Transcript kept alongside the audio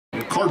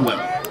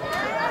Hardwell.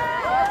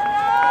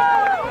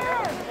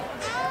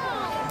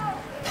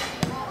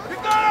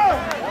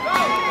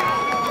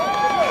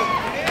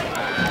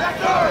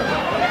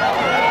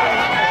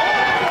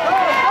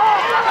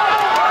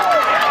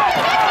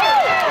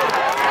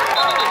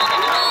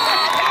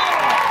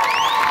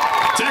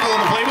 Tackle on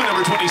the play by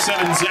number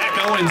 27,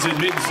 Zach Owens at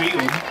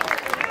midfield.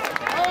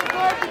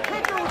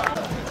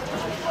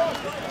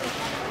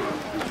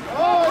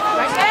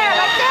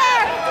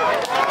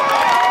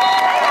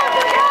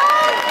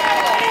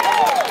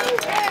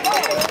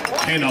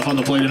 Handoff on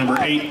the play to number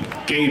 8,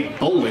 Gabe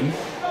Bowling.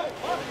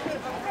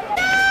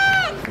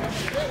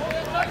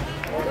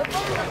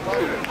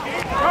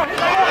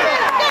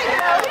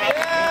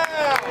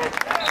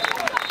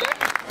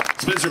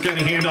 Spencer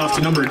County handoff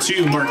to number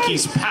 2,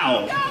 Marquise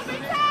Powell.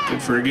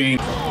 Good for a gain.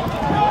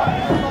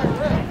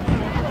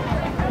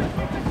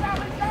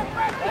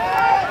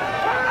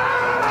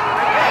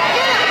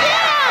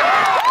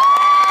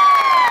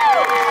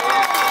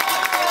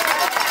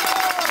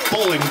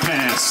 Bowling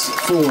pass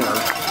for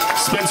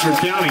Spencer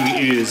County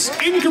is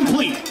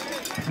incomplete.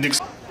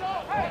 Next.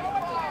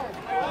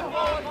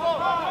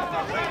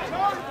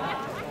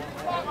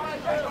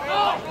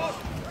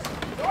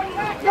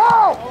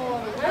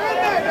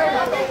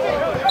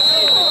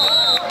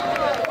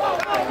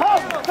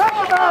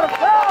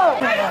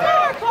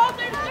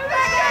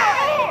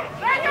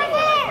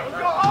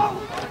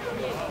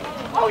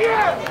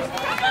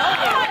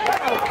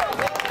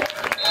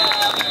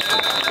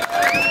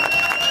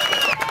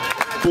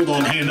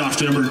 Bulldog handoff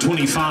to number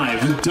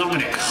 25,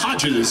 Dominic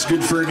Hodges.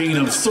 Good for a gain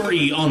of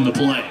 3 on the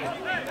play.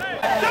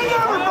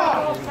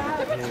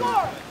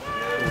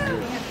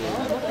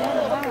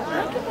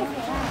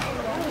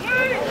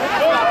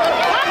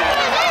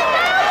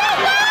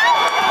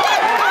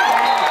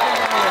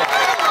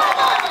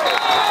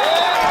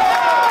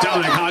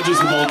 Dominic Hodges,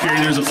 the ball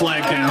carrier. There's a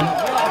flag down.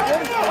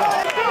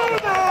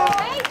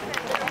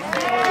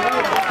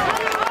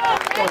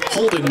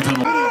 Holding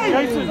penalty.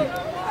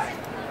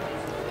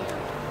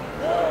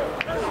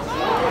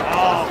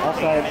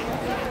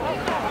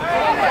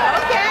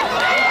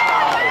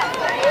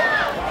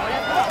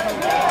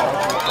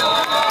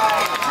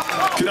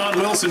 Kenon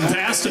Wilson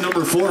pass to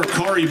number 4,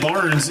 Kari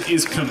Barnes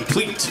is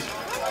complete.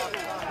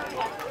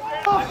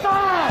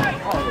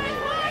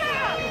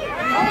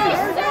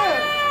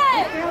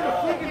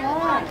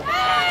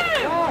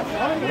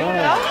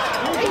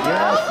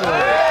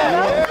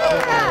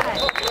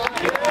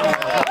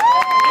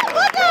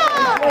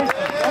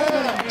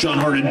 John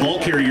Hardin ball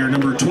carrier,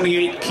 number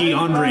 28,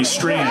 Keandre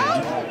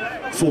Strand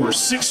for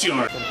 6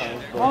 yards.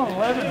 Go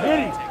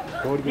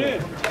to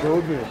good.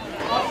 Go good.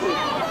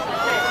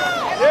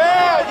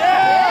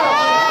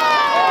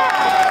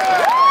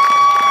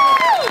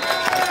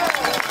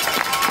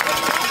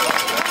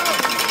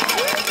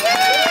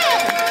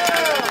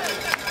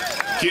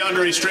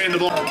 Keandre Strand the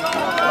ball.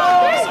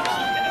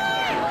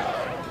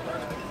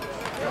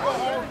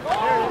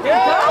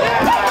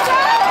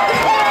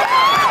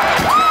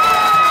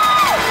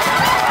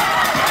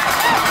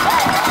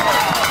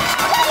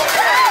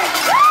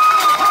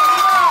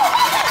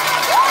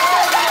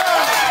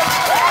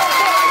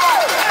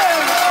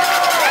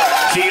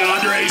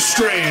 Keandre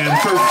Strand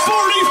for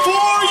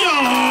 44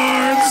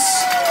 yards.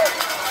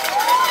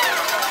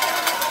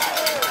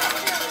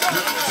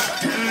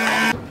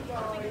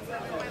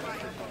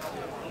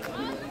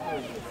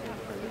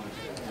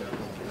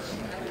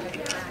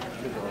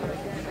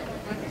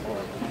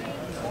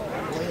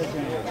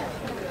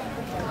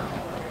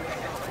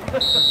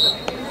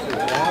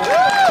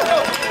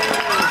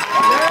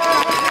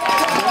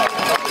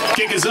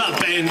 Kick is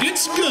up and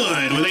it's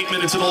good with 8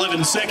 minutes and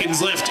 11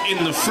 seconds left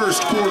in the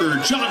first quarter.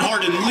 John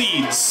Hardin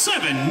leads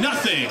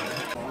 7-0.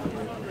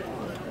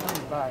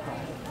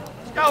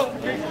 Let's go,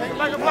 Jason, take it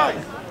back and play.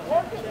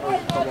 Open to the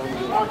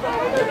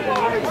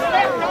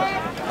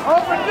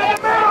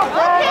middle.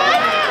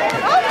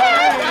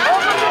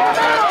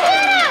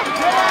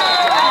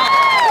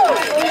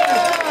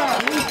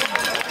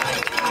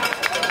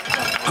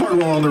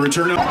 Cardwell on the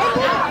return.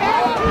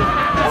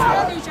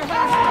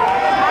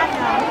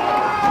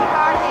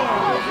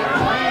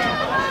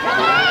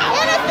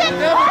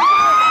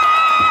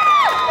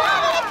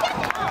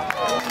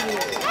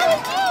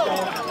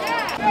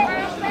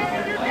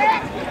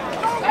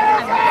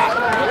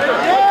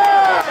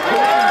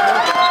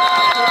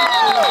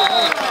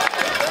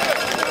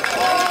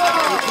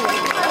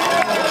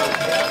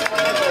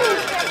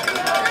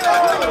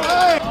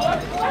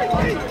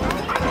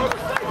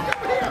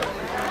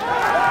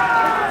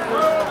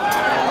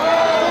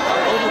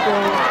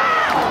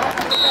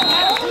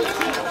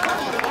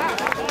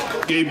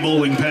 Gabe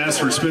Bowling pass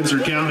for Spencer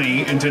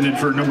County, intended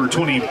for number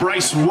 20,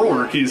 Bryce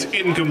Rourke, is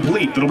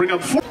incomplete. That'll bring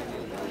up 4.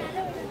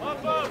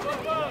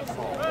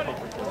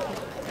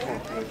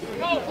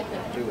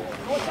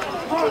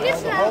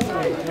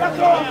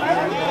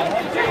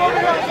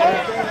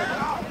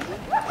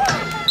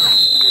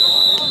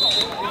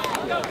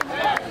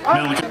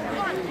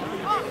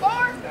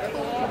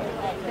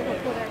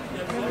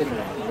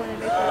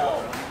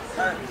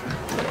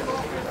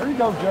 There you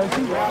go,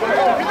 Jason.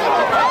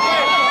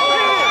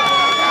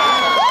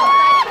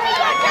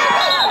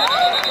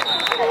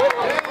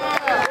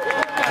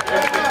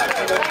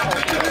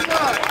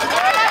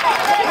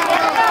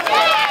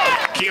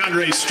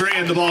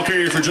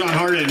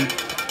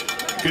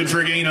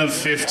 of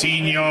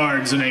 15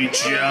 yards and a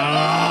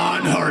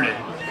John Hardin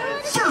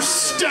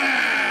first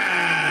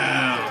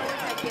down.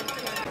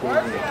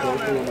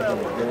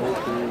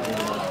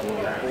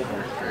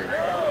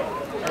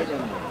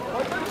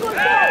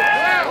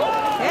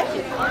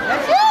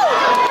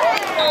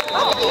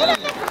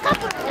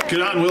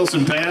 Good on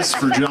Wilson pass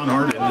for John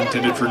Hardin,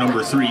 intended for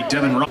number 3,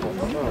 Devin Ross.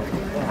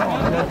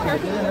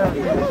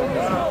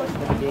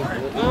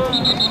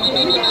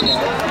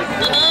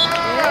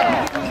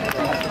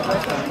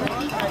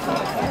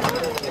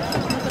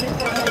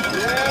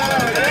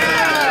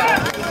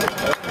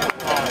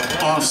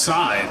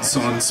 Offsides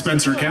on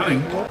Spencer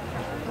County.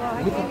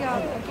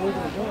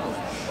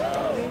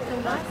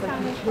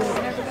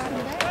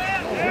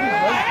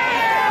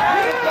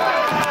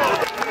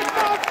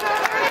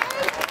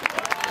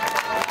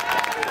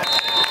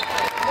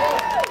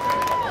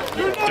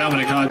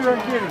 Dominic Hardin.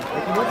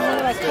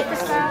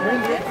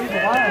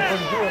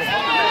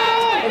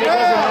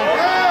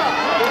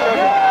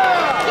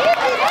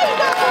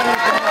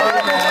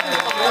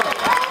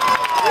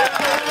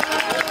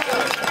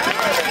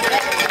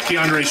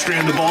 DeAndre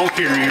Strand, the ball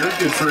carrier,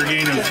 good for a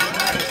gain of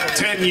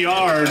 10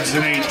 yards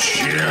and a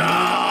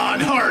John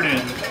Hardin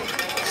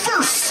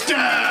first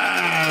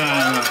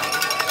down.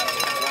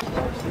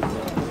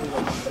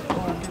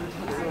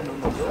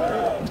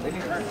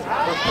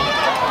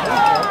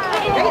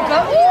 There you go.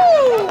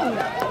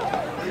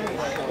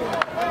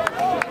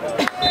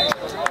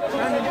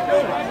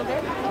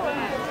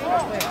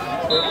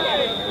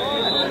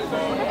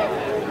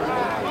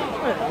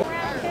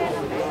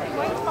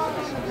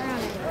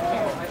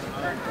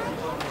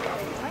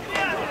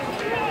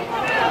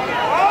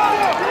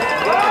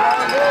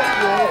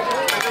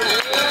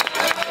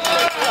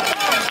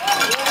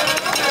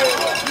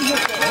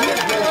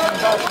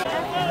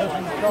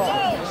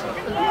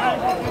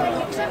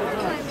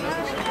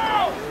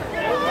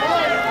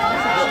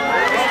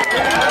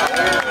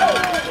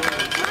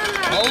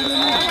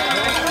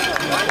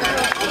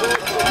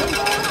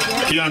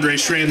 DeAndre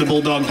Strand, the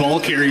Bulldog ball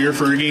carrier,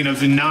 for a gain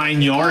of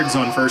 9 yards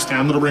on first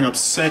down. That'll bring up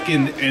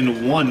 2nd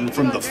and 1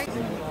 from the...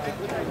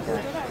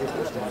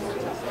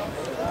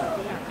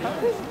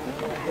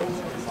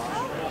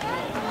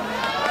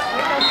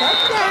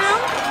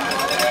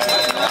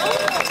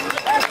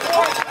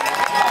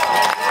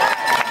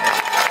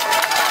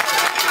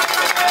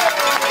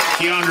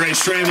 DeAndre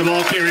Strand, the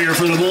ball carrier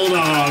for the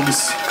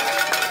Bulldogs.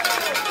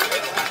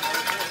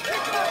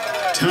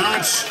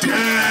 Touchdown,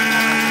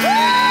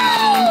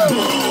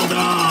 Bulldogs!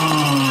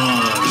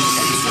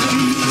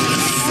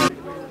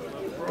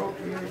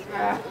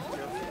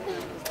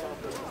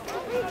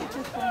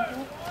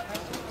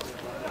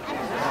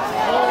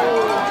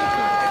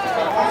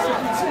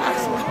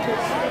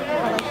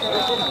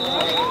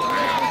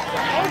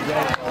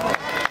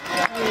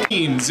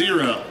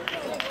 Zero.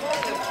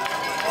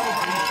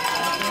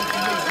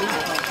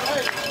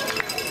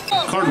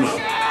 Cardwell.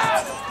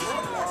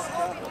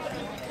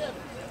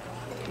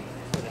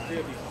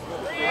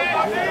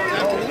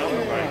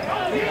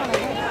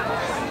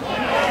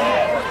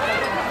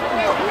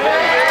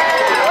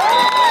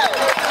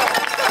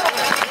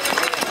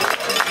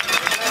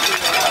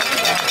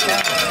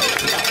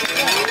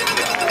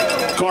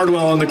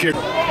 Cardwell on the kick.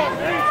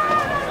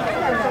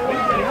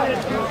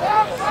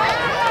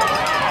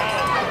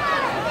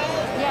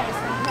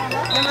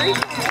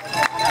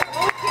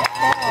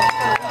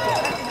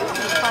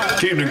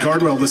 Camden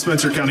Cardwell, the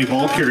Spencer County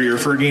ball carrier,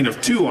 for a gain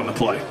of 2 on the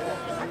play.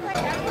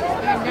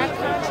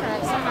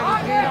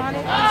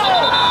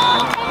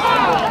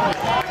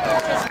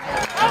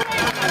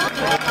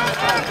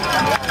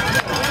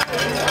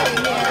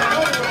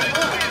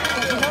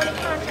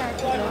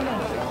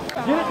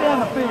 Get it down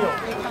the field.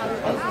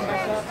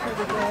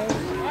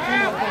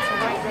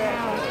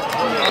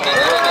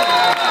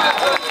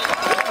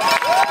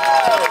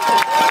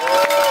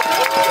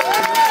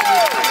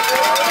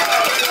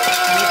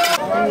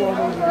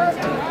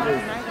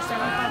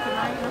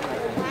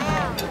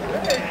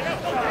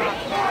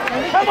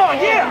 Come on,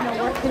 yeah!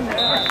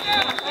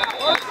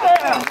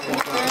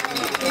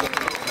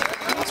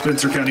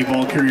 Spencer County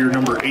ball carrier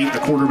number 8, the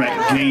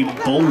quarterback Gabe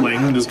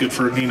Bowling, and is good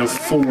for a gain of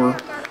 4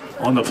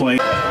 on the play.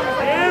 There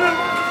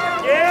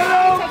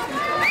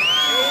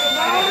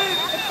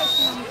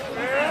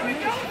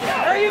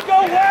you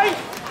go, Wade!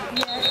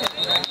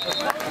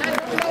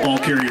 Ball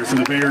carrier for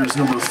the Bears,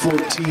 number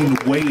 14,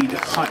 Wade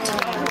Hutt.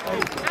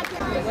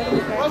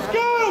 Let's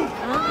go!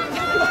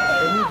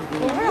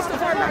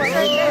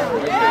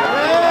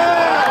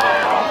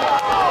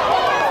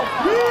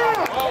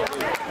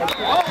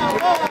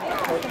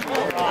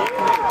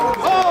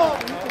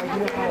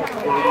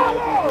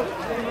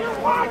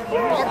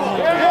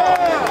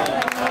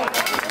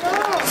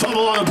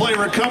 Fumble on the play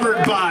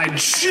recovered by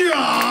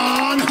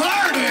John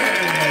Hardin.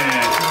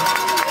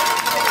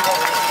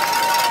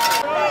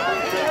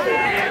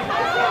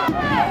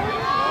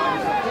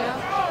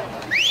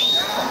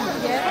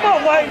 Come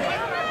on, Wade!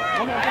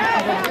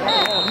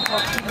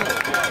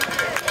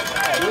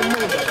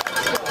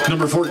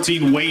 Number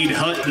 14, Wade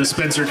Hutt, the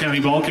Spencer County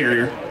ball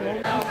carrier.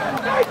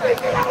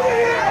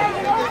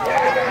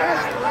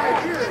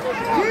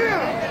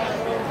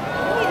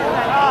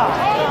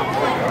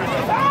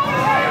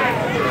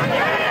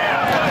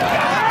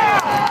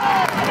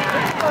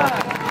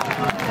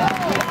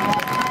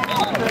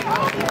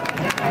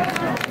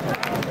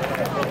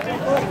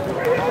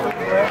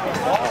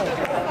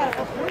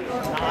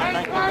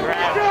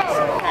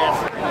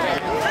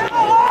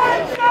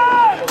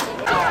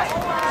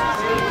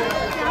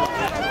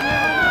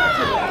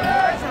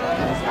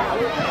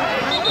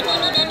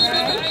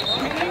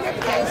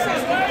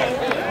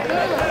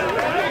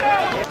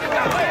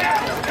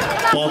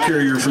 Ball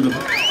carrier for the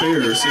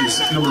Bears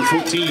is number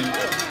 14,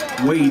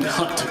 Wade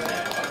Hutt.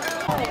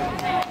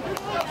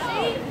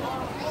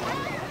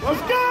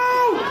 Let's go!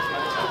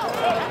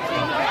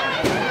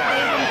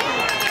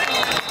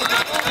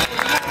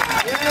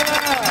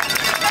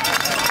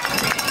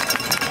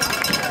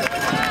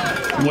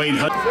 Wade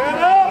Hutt.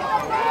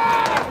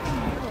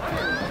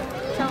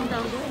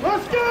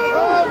 Let's go!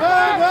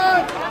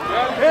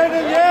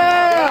 Yeah!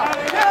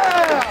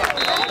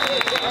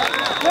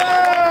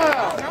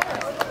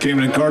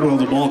 Camden Cardwell,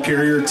 the ball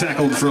carrier,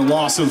 tackled for a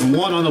loss of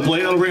 1 on the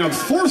play. That'll bring up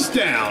 4th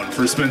down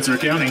for Spencer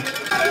County.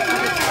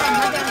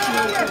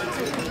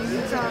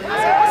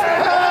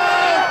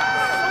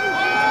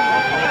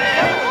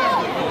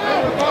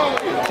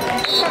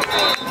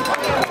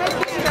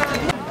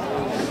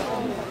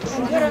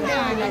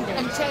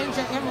 And change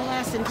the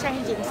MLS and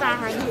change it inside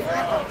right here.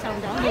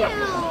 Turn down here.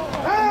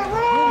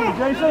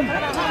 Jason!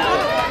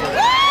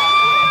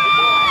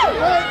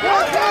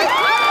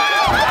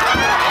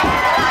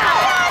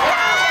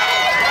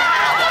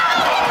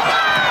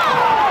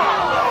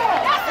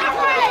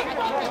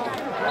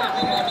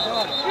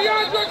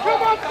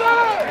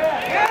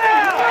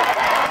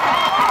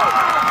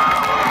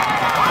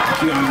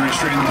 Keandre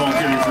Strand, the ball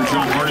carrier for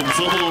John Hardin.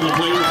 Fumble on the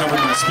play, recovered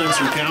by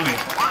Spencer County.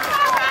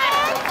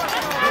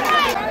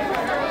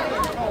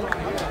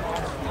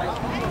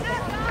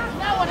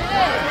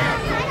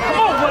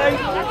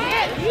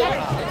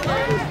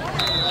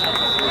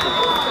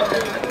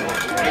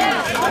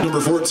 Number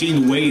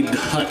 14, Wade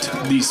Hutt,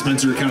 the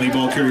Spencer County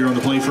ball carrier on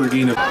the play for a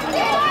gain of...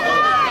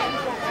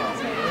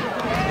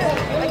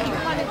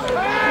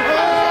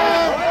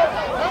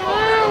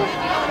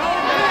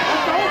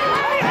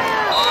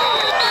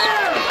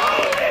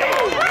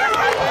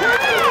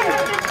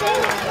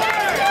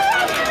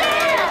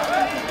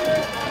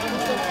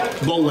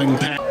 Bowling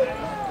pass.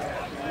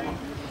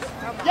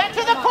 Get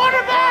to the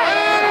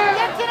quarterback!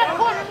 Get to the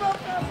quarterback!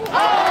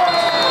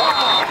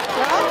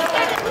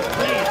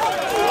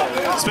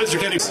 Spencer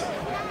County.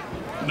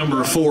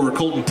 Number 4,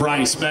 Colton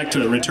Price, back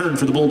to return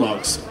for the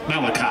Bulldogs.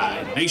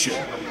 Malachi Nation.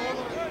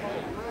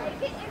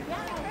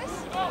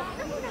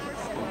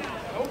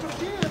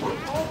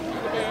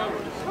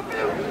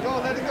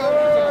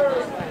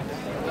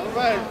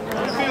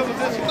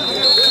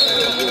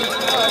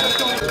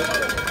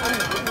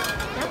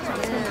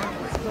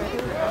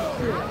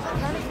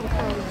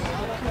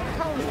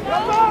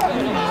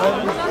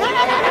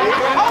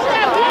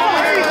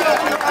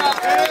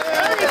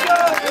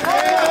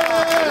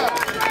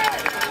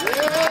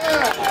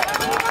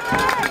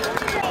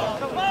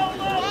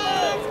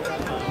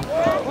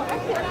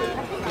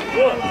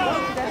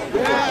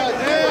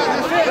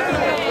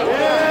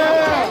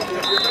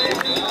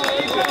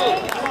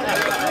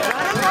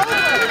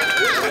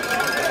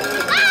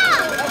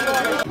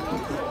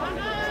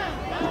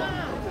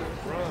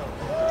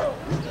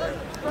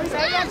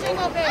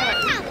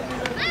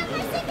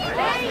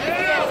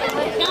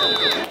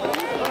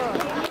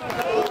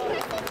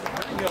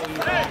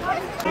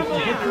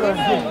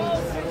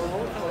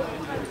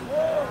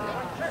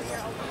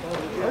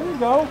 There you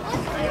go.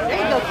 There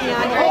you go,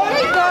 Keandre.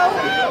 There you go.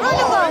 Run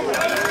the ball.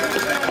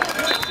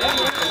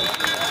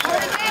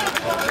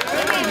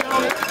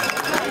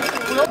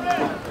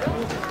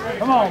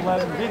 Come on, let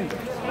him get it.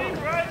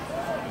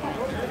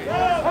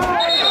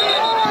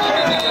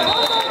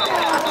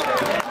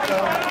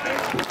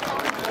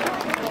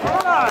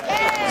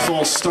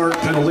 False start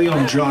penalty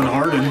on John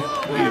Hardin.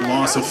 A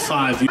loss of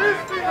 5.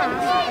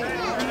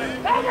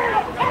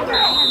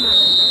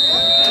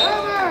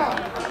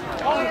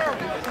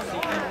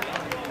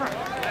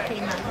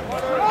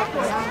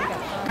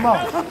 Come on.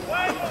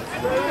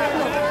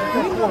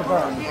 Good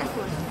quarterback.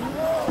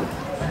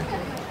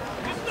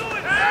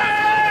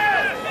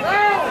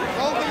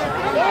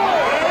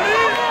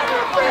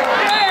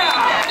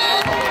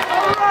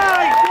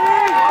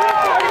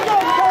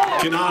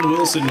 Kenan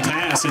Wilson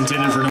pass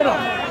intended for...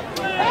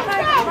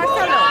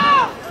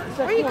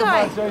 Where you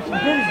going? Get him.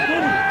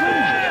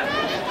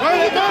 Where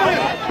you going?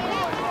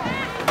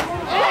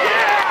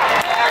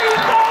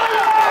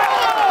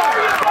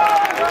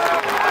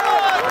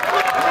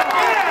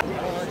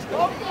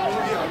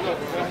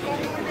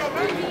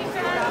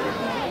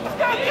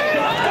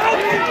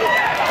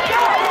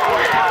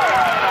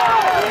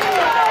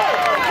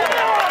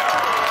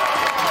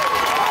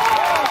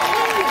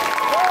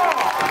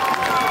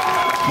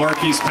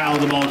 Marquise Powell,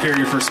 the ball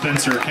carrier for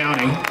Spencer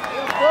County.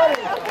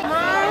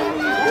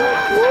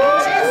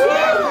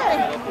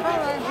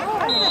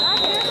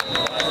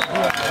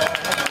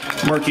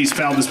 Marquise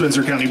Powell, the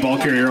Spencer County ball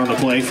carrier on the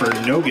play for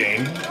no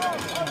gain.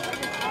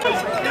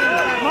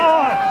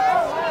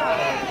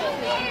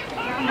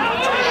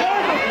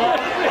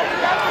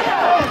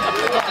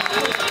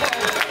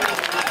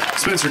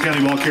 Spencer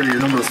County ball carrier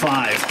number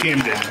 5,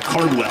 Camden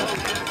Cardwell.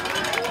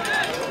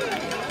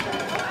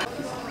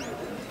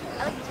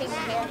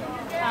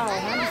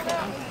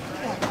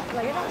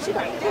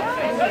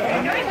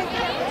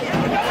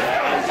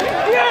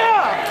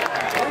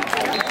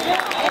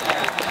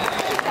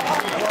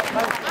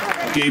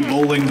 Gabe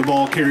Bowling, the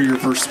ball carrier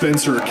for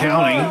Spencer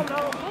County.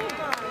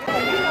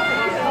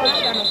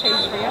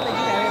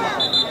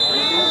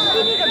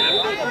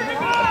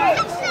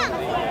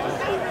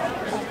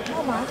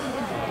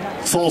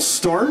 False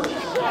start.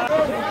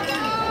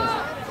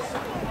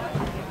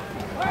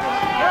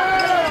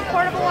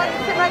 Portable one,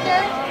 sit right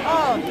there.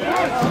 Oh.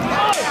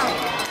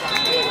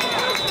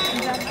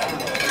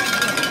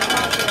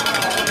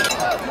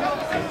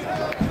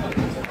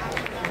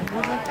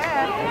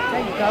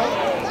 There you go.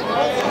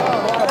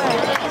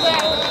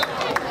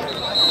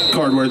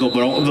 Cardware,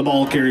 the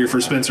ball carrier for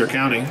Spencer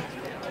County.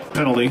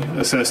 Penalty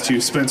assessed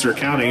to Spencer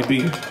County,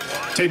 being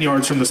 10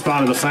 yards from the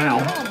spot of the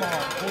foul.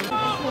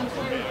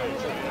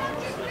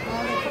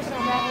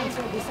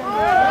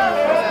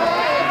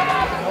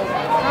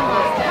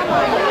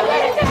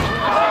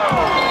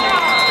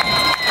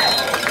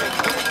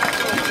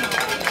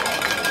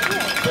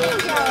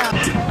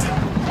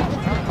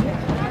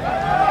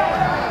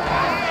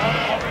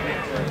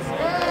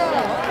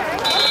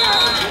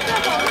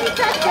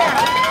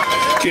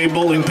 Gabe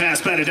Bowling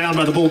pass batted down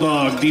by the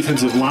Bulldog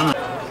defensive line.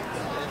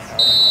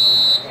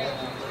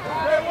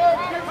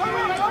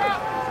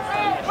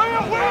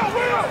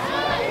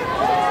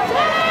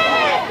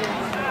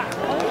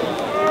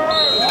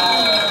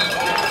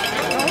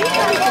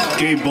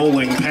 Gabe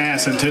Bowling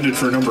pass intended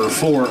for number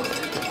 4.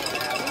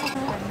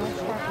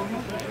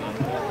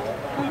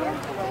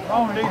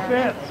 On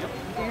defense.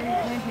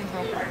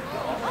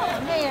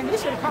 Man, you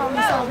should have called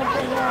me something.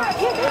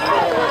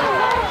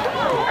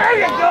 There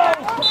you go.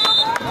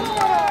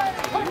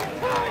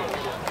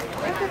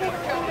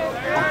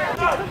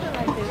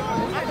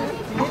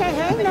 You can't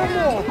hang no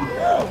more.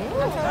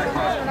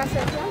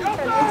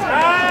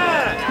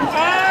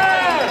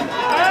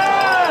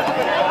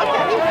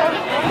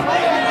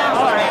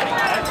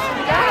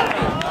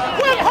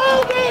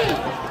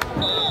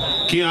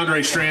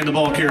 Keandre Strand, the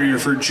ball carrier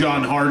for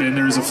John Hardin.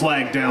 There's a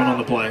flag down on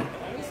the play.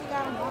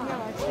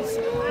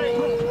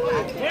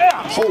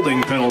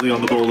 Holding penalty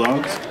on the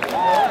Bulldogs.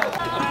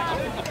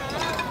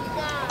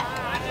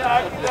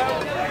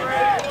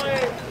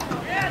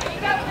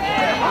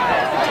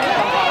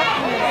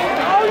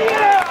 Oh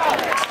yeah!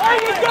 There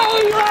you go,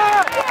 Eli!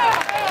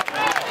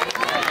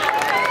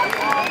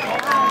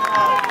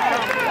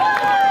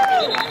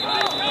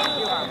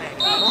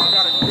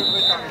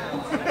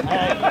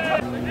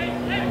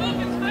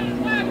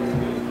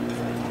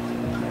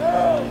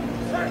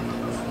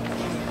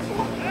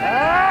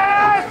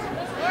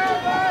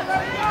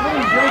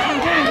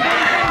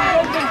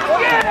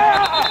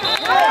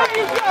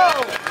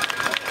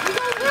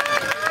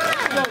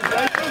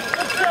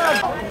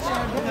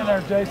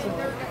 There, Jason.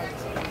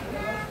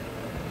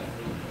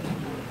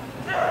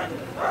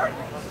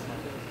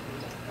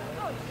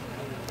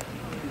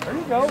 There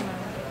you go.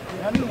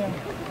 Down in.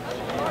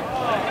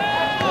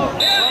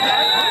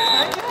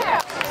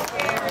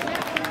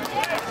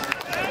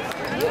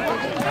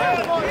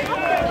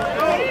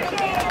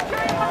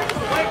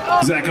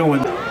 Zach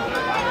Owen.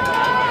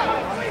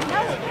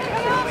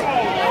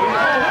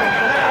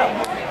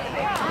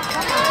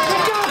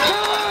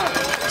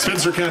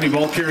 Spencer County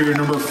ball carrier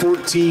number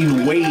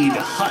 14, Wade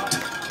Hutt.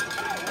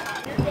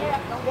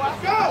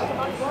 Let's go!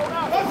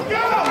 Let's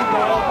go!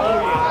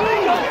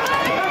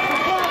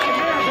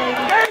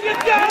 There you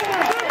go!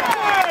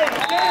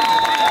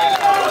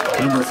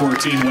 Number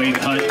 14, Wade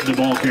Hutt, the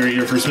ball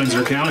carrier for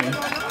Spencer County.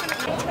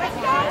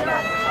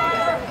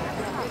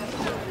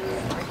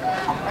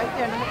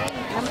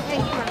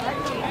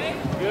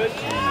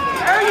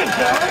 There you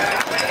go!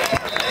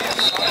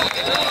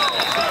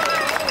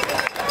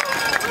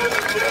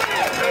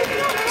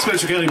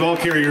 Spencer County ball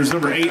carriers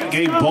number 8,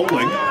 Gabe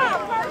Bowling.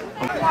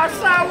 Watch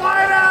that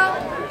wide out!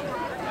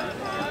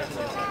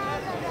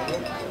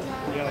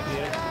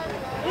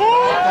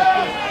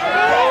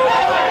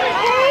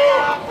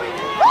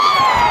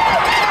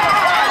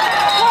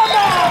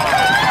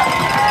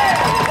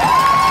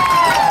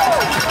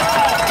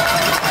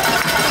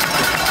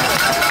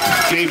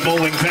 Gabe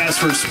Bowling pass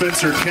for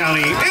Spencer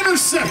County,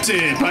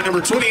 intercepted by number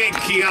 28,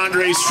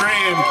 Keandre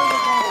Strand.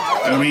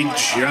 That'll be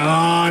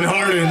John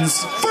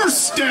Hardin's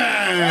first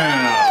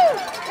down.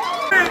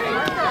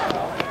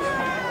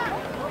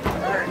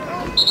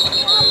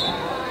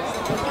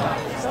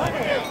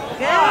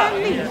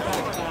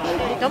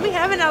 Don't be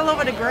having that all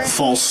over the ground.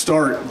 False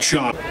start,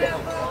 John.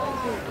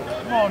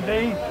 Come on,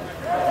 D.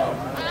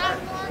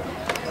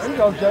 There you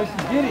go, Jason.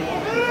 Get it.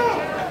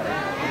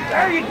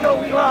 There you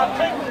go, Eli.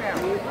 Take it down.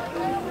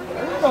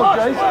 There you go,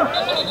 Jason.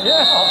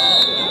 Yeah.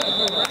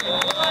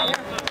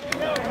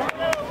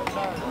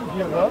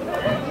 Give up.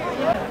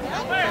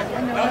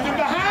 Nothing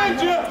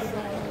behind you.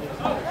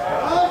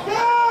 Let's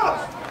go.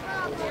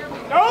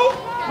 No.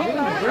 There you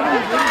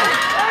go.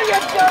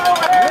 Let's go,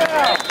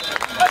 Hurst.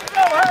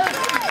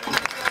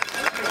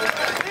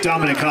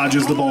 Dominic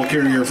Hodges, the ball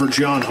carrier for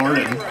John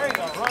Hardin.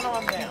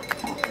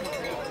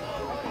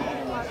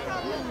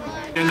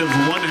 End of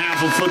one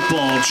half of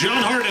football.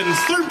 John Hardin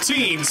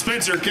 13,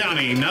 Spencer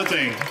County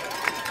nothing.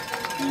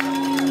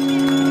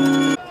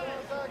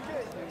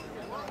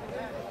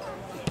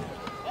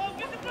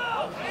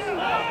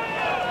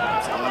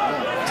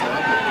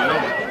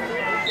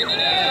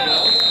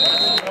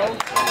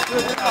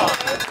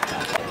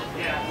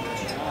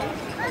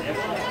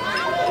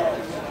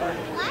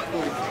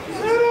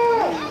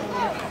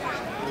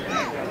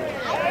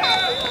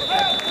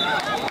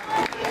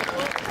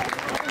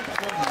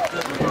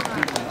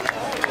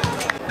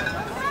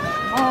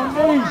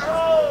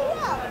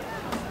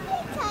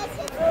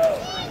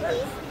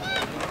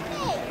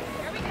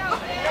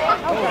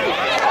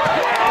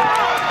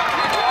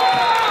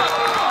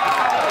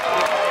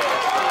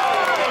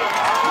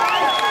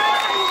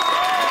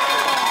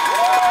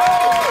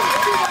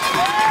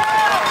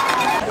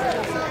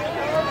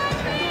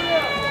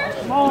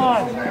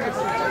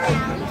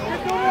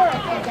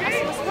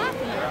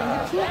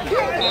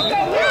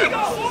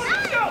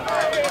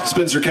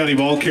 Spencer County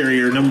ball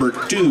carrier number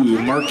 2,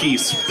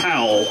 Marquise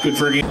Powell. Good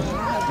for a game.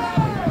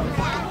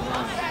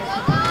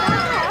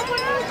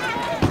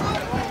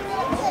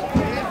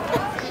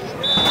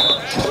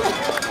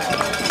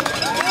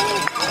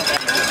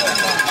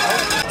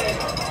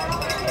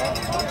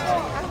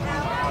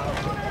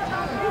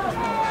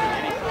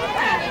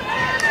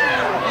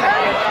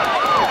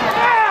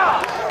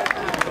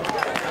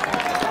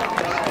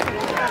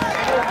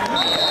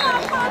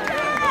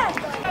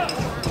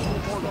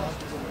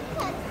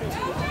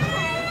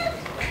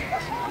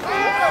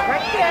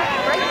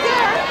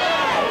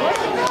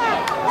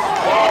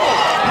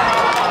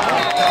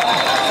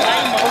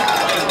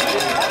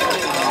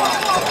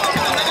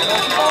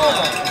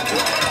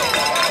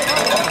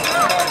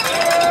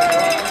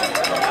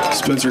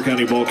 Spencer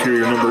County ball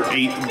carrier number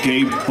 8,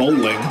 Gabe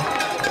Bowling.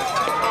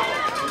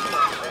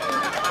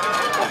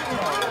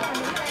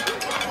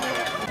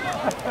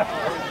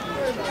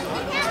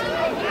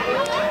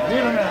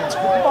 Give him that.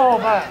 Put the ball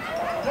back.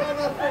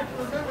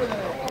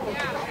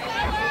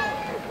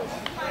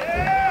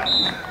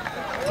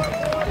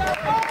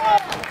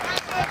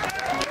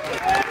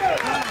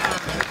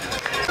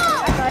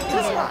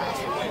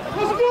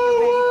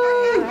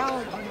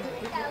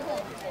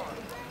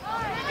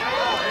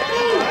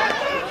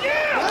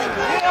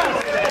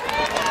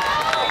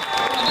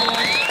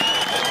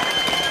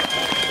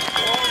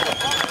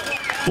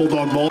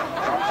 Bulldog ball.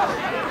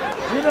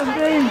 Get him,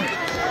 Dean.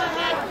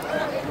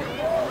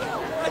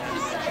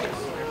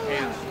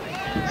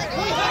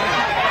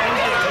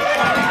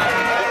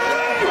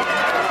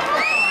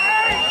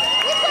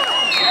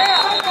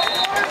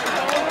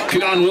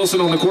 Kadon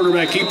Wilson on the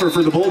quarterback keeper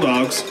for the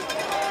Bulldogs.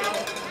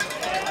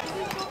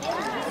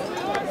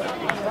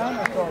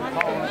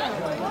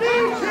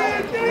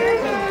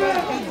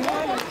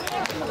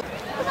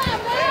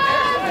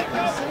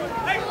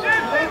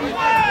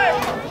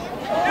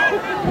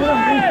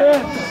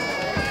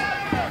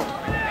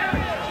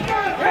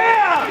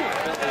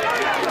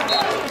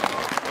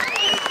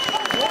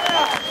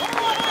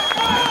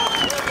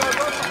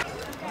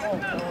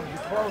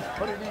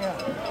 Put it in.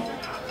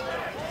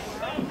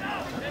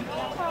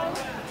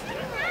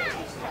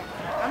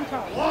 I'm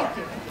trying. Walk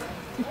it.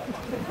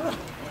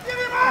 Get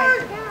him out!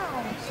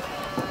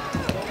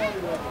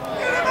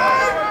 Get him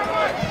out!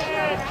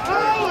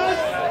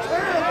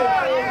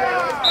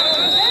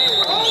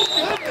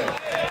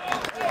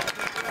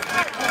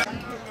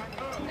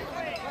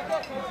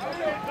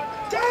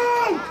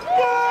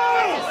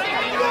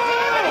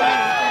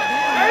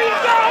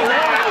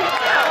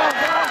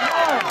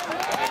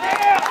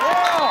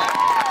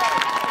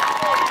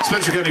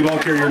 Spencer County ball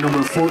carrier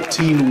number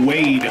 14,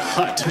 Wade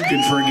Hutt.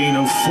 Good for a gain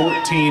of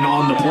 14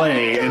 on the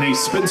play. And a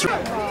Spencer.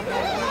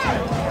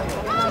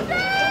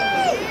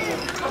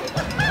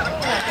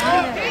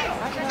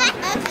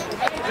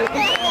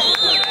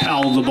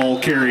 Powell, the ball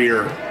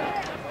carrier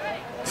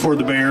for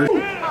the Bears.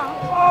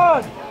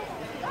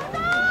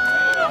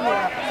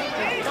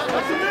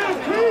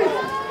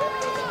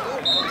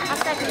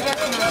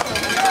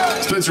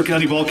 Spencer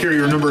County ball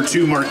carrier number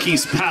 2,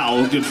 Marquise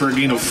Powell. Good for a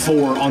gain of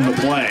 4 on the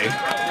play.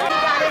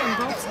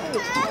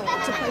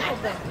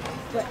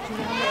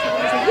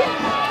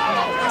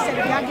 I said,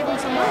 if y'all give him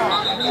some more,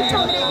 they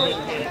told me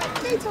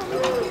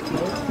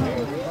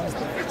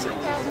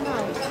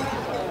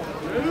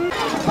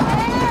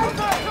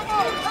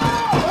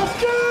Let's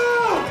go!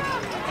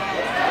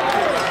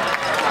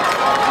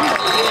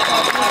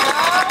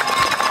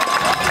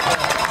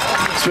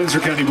 Spencer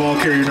County ball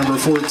carrier number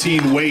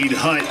 14, Wade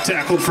Hutt,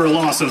 tackled for a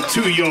loss of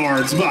 2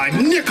 yards by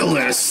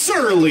Nicholas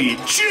Surley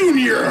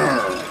Jr.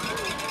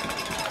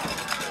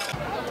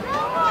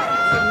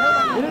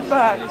 Get it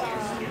back.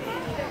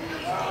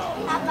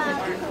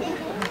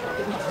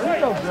 I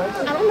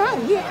don't know.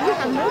 You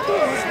have no clue.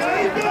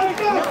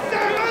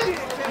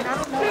 And I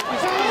don't know if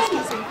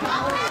he's in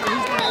college and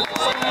he's going to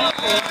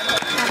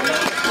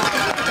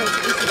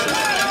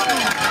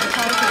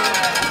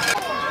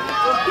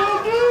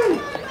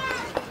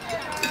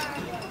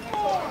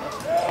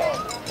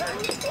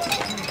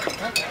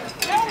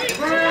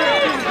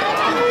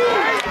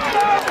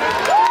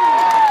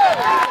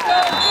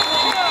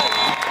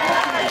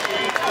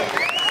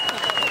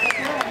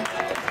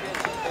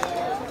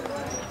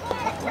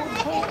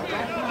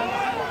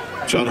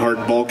John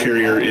Hardin ball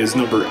carrier is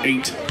number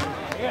 8,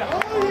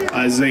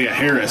 Isaiah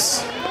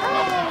Harris.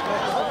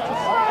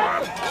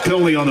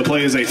 Penalty on the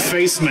play is a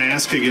face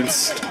mask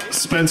against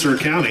Spencer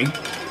County.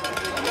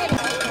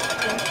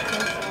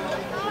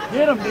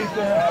 Get him, defense.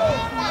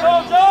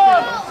 Go,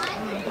 John!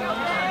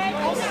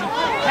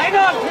 Hang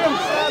on to him,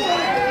 son.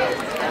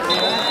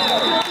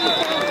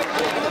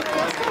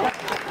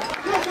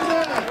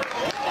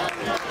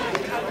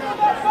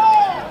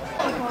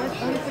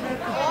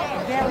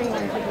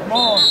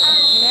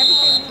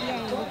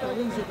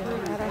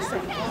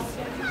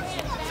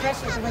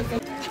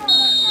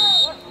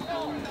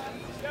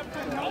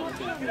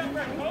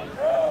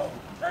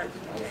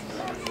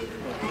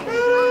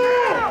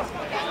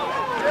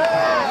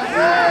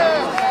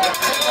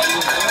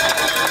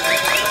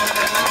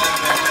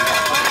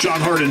 John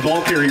Hardin,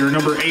 ball carrier,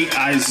 number 8,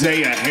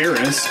 Isaiah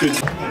Harris. Good.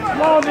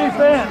 Come on,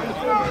 defense.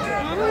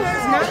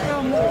 It's not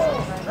no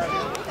more.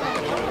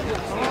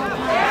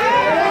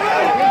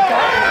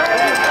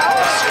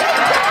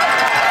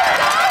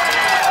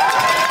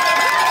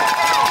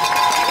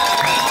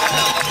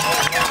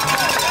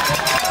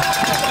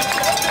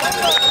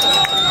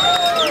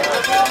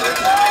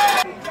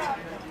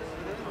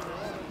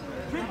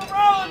 Keep them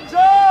rolling,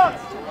 John.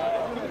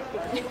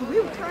 We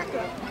were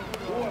tracking.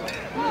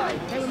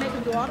 They were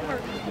making do all the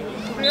work.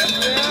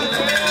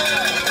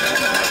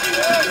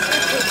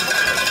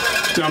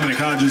 Dominic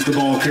Hodges, the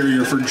ball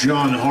carrier for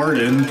John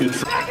Hardin. Good.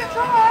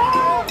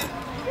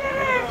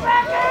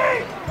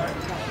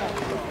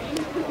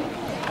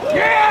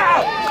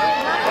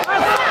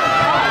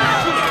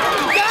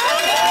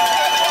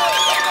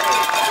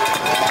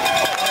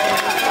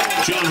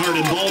 John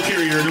Hardin, ball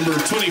carrier, number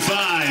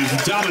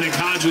 25, Dominic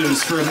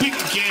Hodges for a big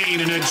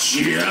gain and a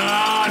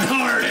John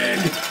Hardin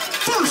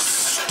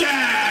first down.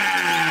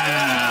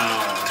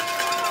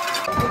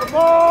 The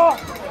ball.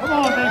 Come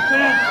on,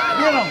 defense.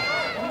 Get him.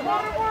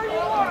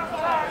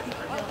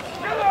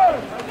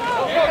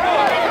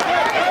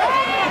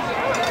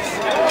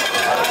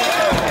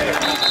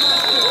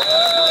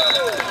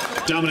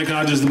 Dominic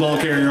Hodges, the ball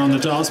carrier on the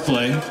toss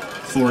play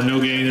for no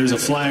gain. There's a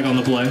flag on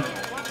the play.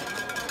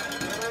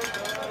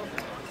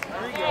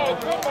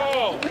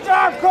 Good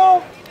job,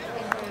 Cole.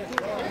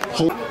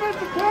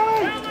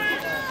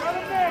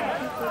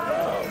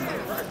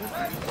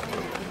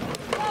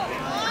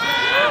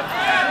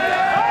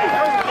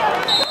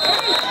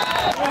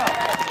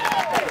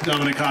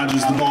 Dominic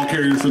Hodges, the ball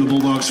carrier for the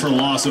Bulldogs, for a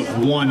loss of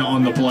 1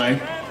 on the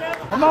play.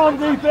 Come on,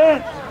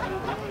 defense.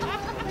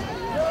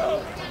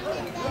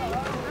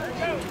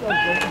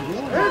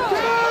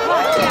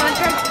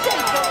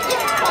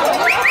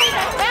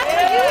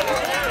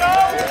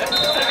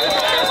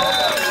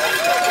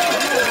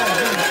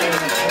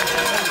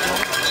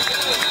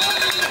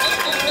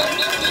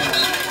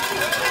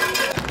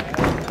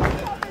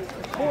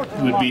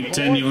 Would be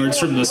 10 yards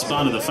from the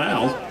spot of the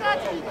foul.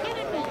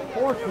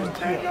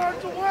 10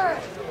 yards away.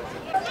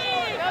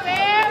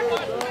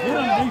 Get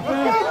him,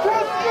 defense.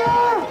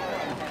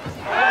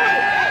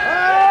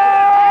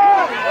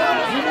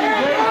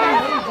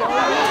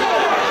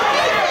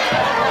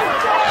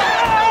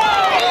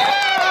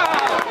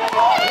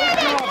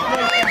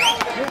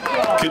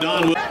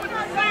 Kadon.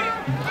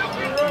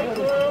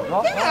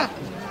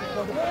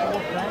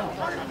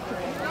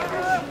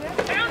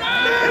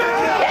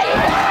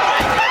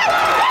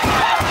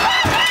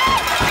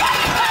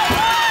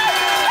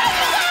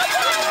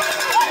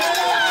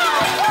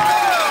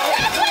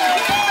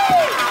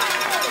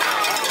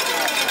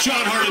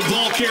 John Hardin,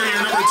 ball carrier,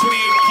 number 28,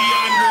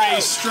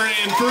 Keandre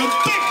Strand for a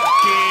big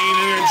gain,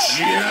 and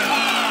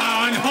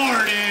John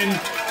Hardin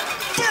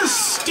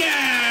first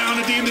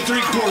down at the end of 3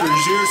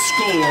 quarters. Your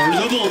score,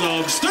 the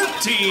Bulldogs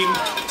 13,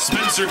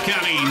 Spencer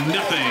County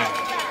nothing.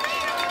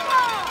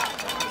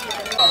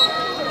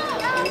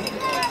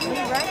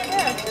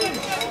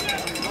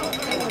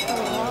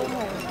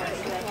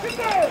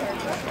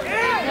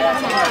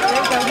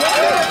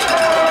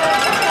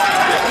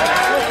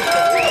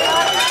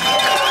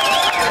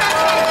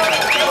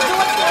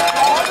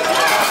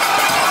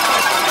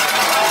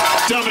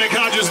 Dominic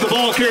Hodges, the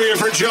ball carrier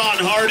for John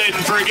Hardin,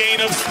 for a gain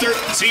of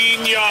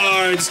 13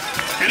 yards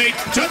and a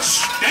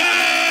touchdown,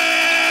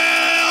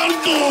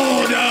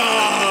 Bulldogs!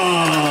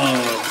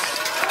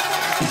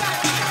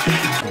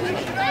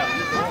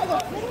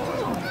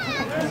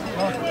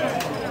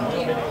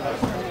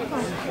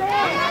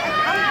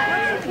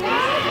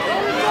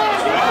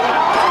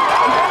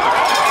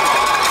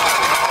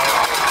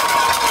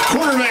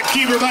 Quarterback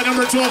keeper by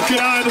number 12,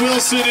 Kadon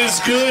Wilson, is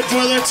good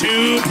for the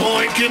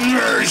 2-point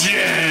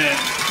conversion.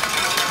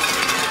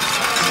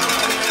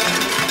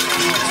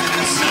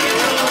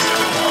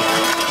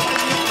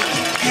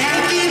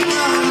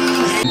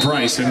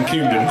 Price and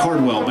Camden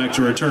Cardwell back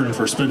to return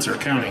for Spencer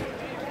County.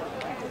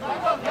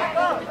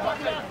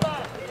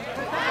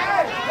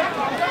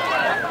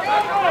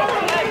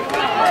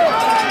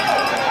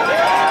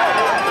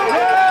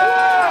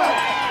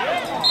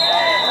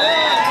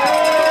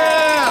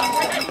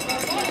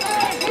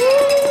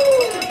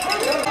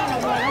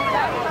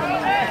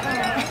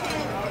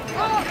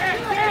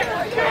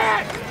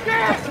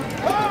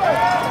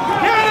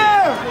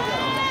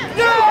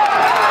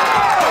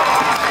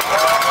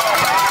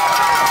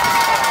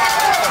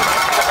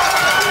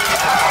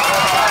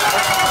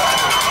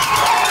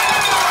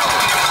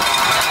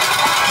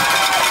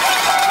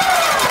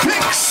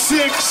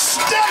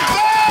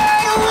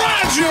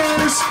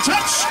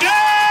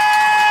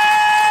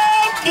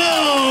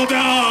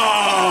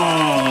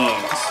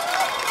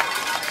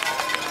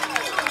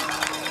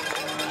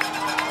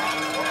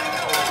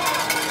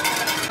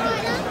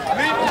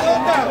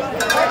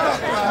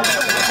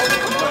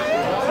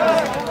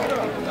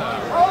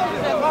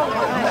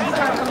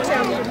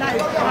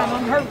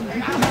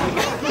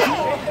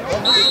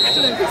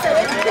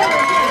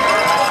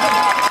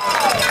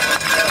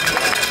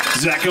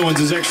 Zach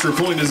Owens' extra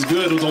point is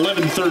good with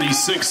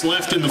 11:36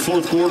 left in the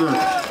fourth quarter.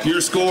 Your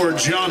score,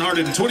 John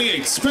Hardin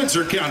 28,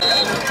 Spencer County.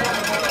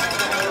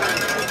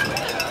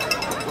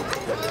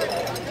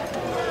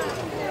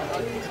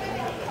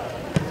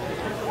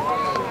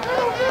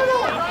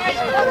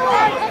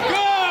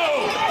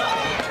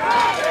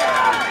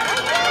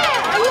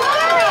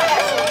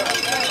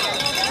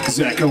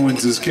 Zach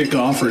Owens'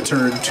 kickoff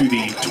returned to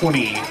the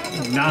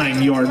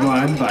 29-yard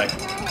line by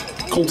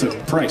Colton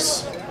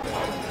Price.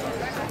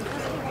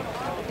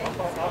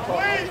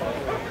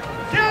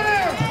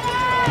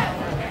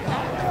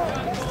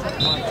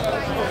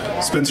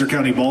 Spencer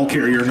County ball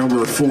carrier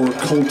number 4,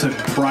 Colton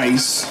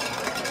Price.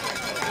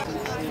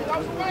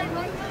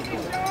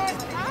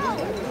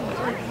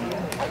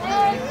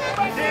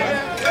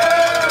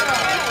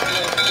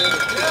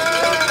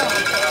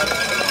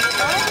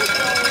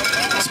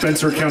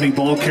 Spencer County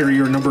ball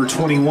carrier number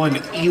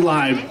 21,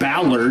 Eli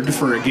Ballard,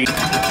 for a game.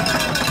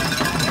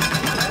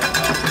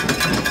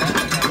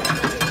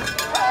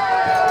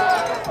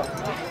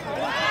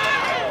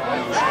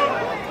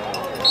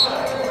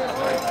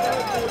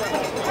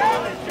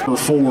 Number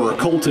 4,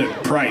 Colton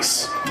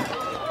Price.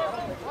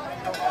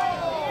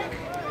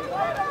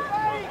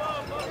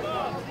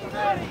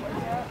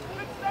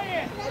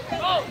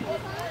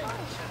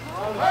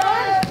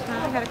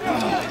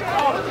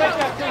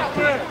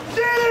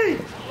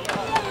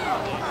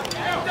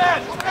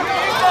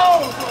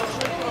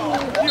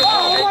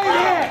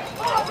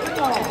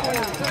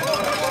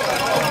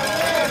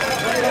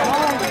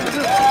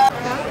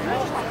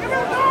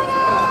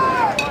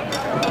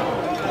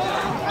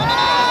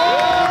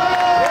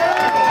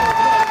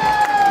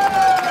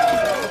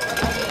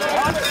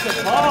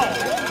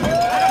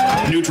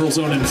 Neutral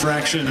zone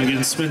infraction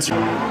against Spencer.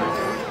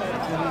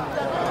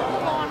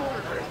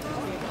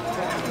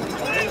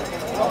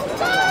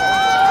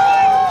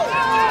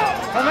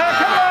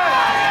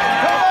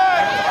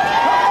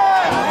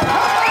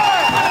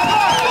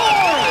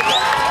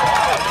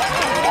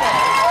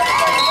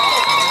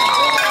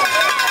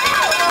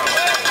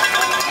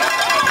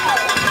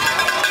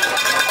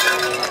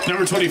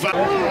 Number 25.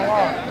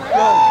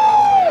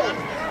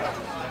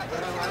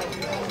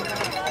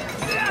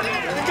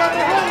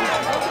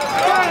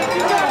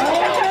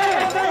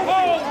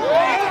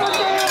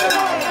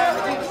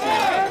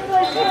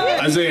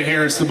 Isaiah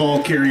Harris, the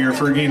ball carrier,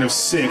 for a gain of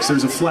 6.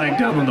 There's a flag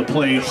down on the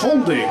play,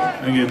 holding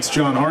against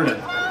John Hardin.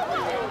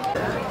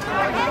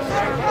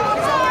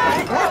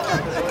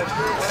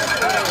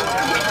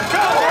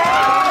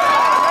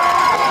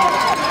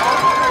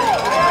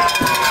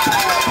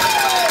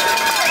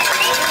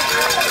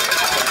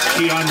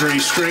 Keandre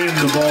Strand,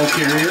 the ball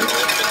carrier.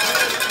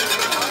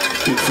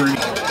 Good for him.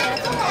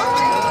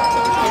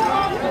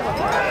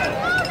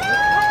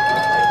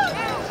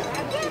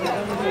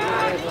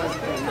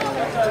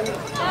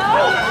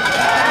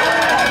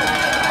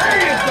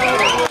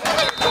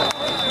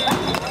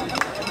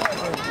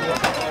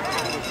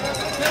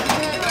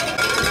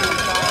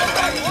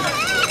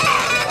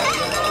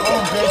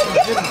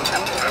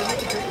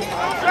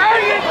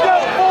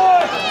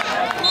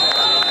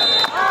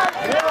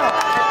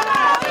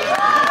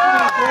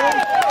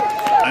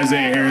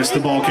 Isaiah Harris, the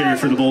ball carrier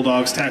for the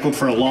Bulldogs, tackled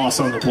for a loss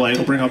on the play.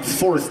 It'll bring up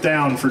 4th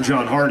down for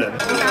John Hardin.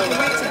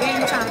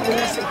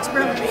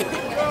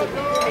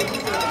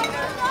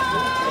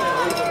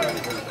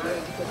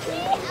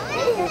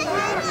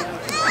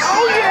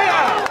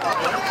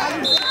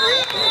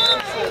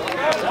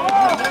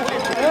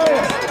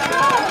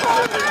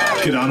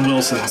 Kadon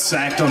Wilson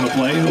sacked on the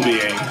play. He'll be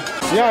a...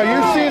 Yeah,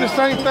 you're seeing the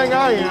same thing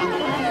I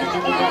am.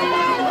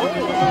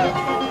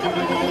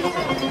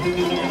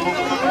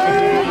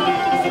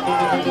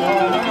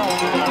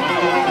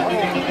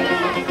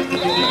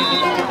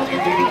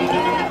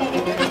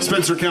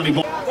 Spencer County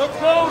ball. Let's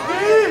go,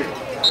 D!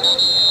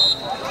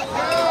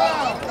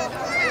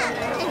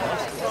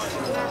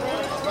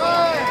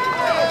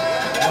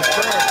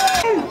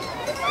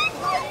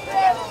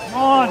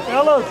 Come on,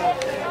 fellas.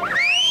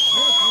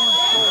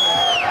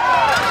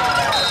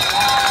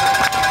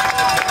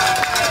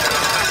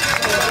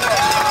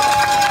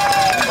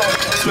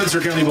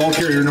 Spencer County ball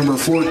carrier number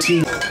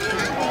 14.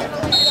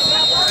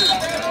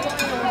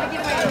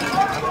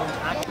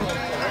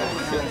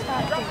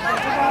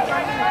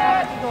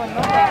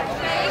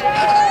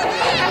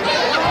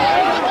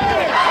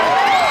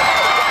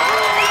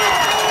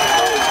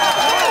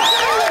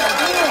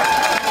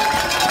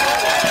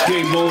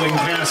 Bowling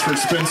pass for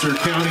Spencer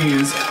County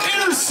is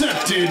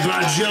intercepted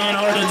by John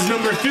Hardin's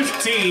number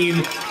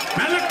 15,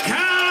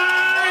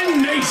 Malachi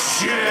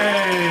Nation.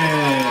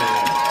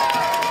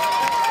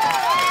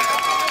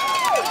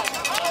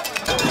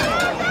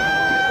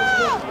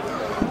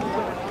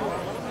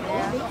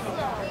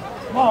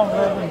 Come on,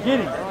 Reverend, get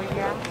him.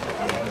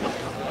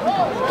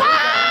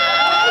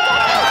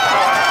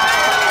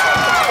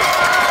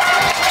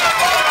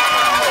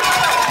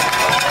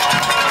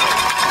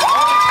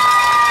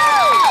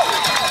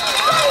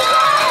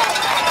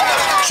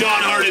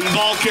 John Hardin,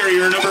 ball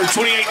carrier number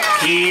 28,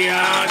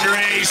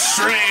 Keandre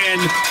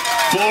Strand,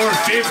 for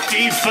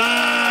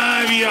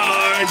 55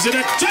 yards and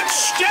a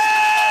touchdown!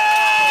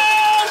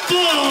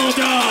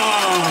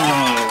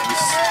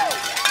 Bulldogs.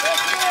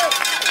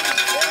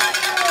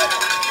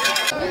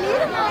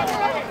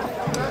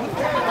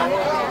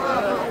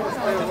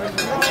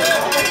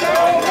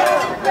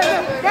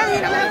 Daddy,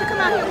 I'm gonna have to come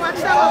out here and watch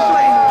solo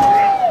play.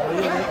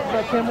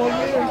 About 10 more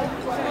years.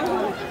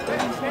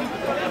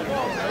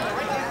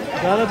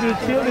 Gotta be a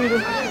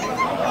cheerleader.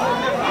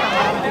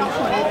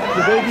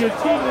 The baby a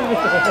cheerleader.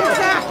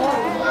 Exactly.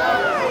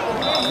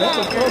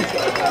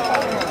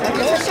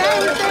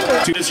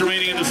 2 minutes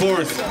remaining in the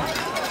fourth.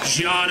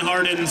 John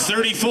Hardin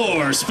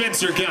 34,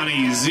 Spencer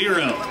County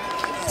 0.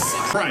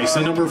 Price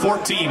and number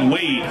 14,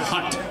 Wade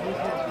Hutt.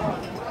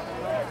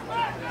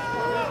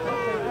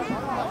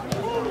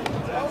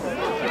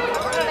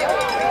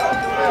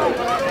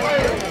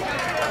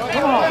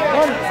 Come on,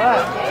 run it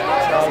back.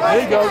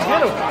 There you go,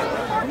 get him.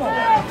 Come on.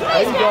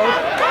 There you go.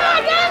 Come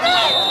on,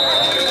 David!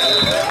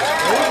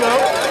 There you go.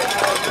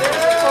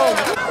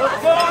 Let's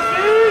go, D!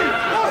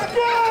 Let's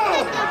go!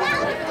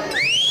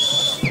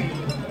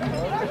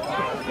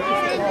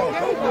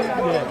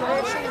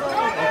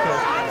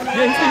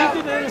 Yeah, he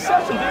did the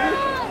interception, didn't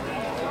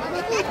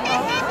he?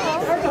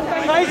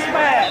 Face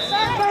mask!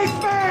 Face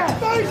mask!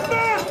 Face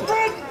mask!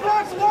 Red,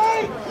 black,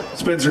 white!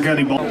 Spencer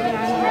County ball.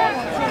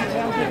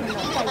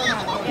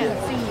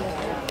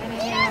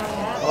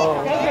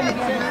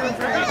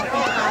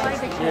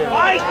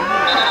 White!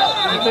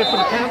 You play for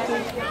the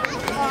Panthers?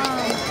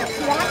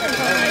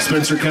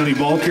 Spencer County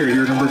ball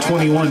carrier, number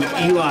 21,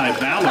 Eli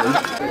Ballard.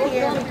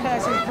 Here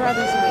because his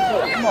brother's with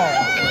him. Come on.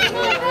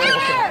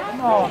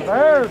 Come on,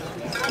 Bears.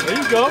 There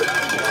you go.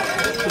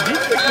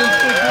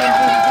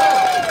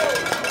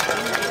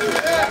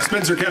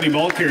 Spencer County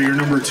ball carrier,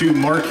 number 2,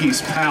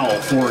 Marquise Powell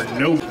for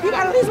no. You gotta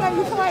at least let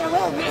me fly a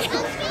little bit.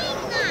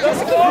 Just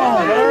to keep Come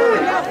on, Bears.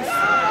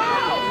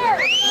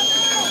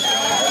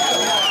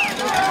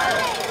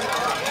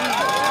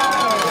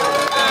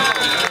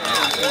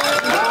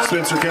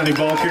 Spencer County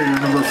ball carrier,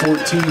 number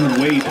 14,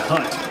 Wade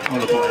Hutt on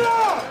the play.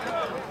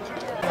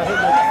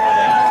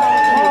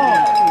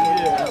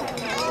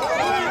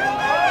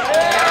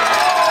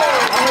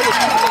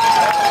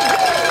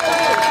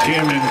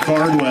 Camden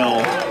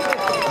Cardwell,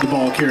 the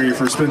ball carrier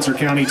for Spencer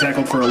County,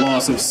 tackled for a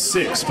loss of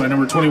 6 by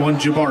number 21,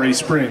 Jabari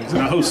Springs,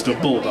 and a host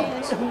of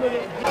Bulldogs.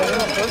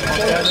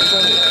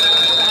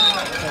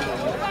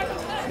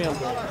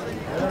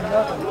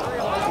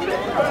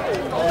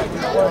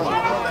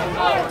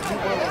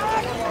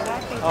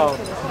 Oh.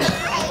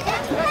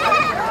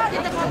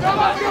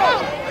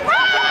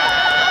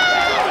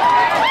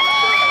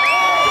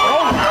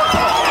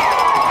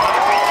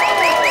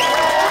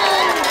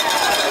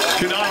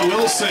 Kenan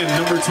Wilson,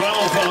 number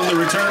 12, on the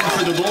return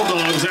for the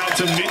Bulldogs out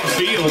to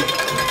midfield.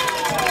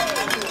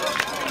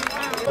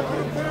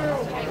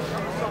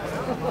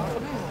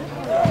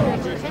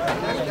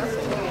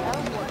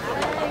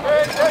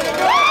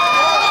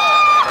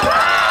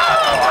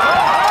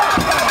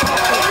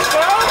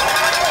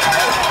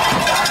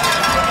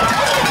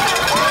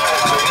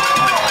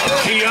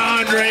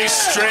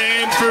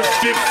 Strand for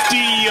 50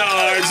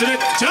 yards and a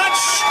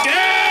touchdown,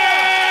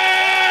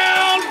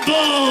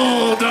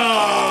 Bulldog!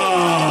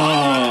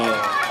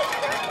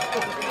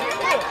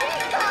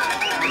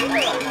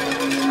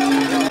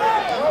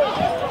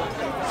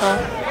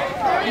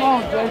 Come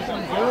on, Jason.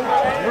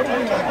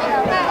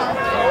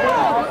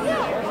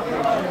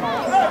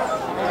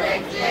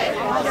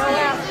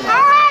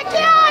 All right,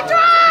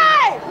 Keandre!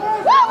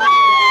 Woo-woo!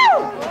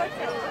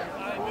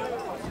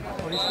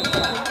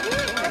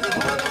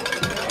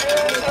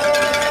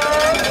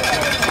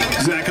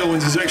 Zach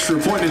Owens' extra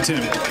point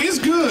attempt is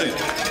good.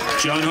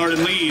 John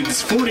Hardin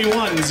leads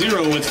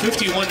 41-0 with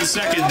 51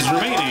 seconds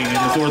remaining in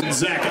the fourth.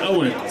 Zach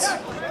Owens.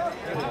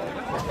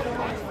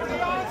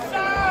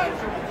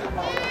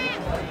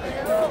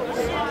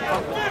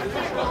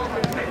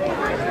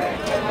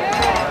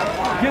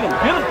 Get him,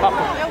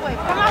 Papa.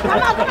 Come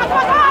on, Papa!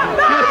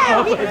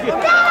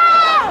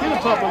 Get him,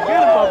 Papa.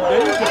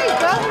 There you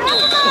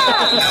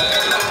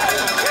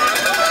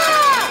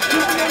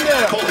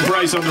go. Colton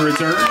Price on the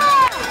return.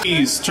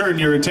 Please turn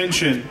your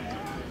attention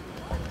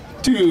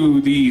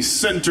to the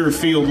center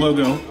field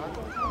logo,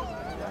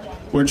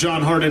 where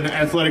John Hardin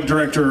Athletic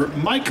Director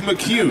Mike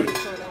McCune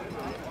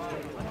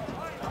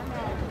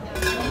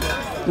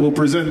will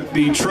present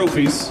the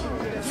trophies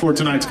for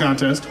tonight's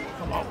contest.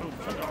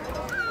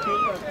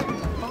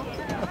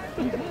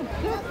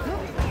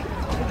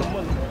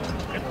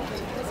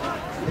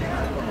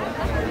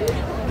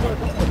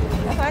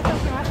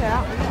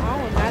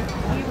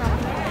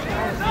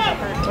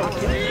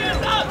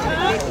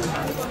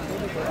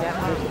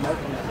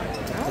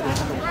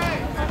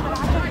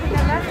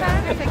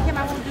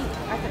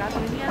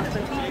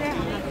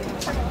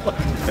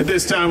 At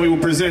this time, we will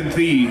present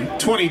the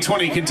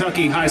 2020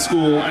 Kentucky High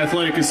School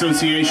Athletic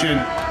Association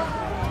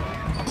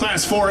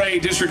Class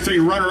 4A District 3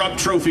 runner-up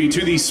trophy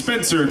to the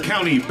Spencer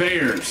County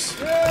Bears.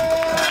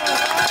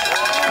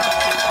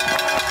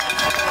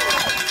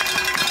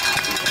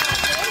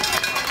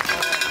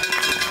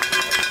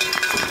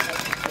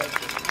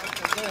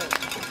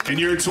 And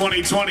your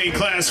 2020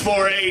 Class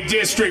 4A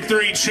District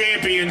 3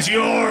 champions,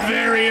 your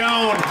very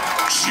own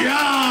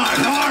John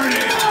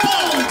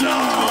Hardin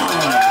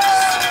Bulldogs.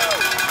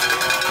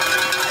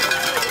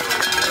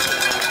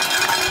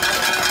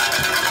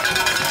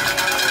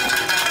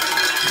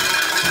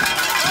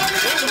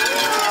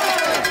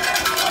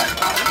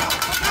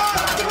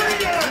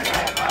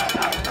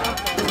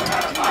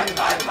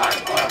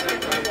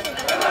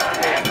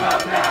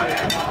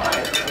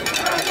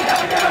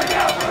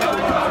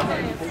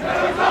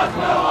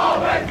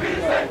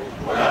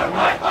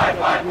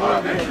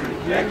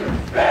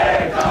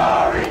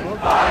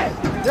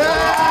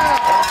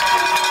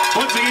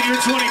 Once again, your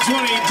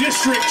 2020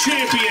 district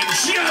champion,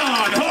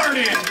 John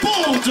Hardin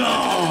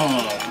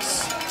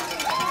Bulldogs.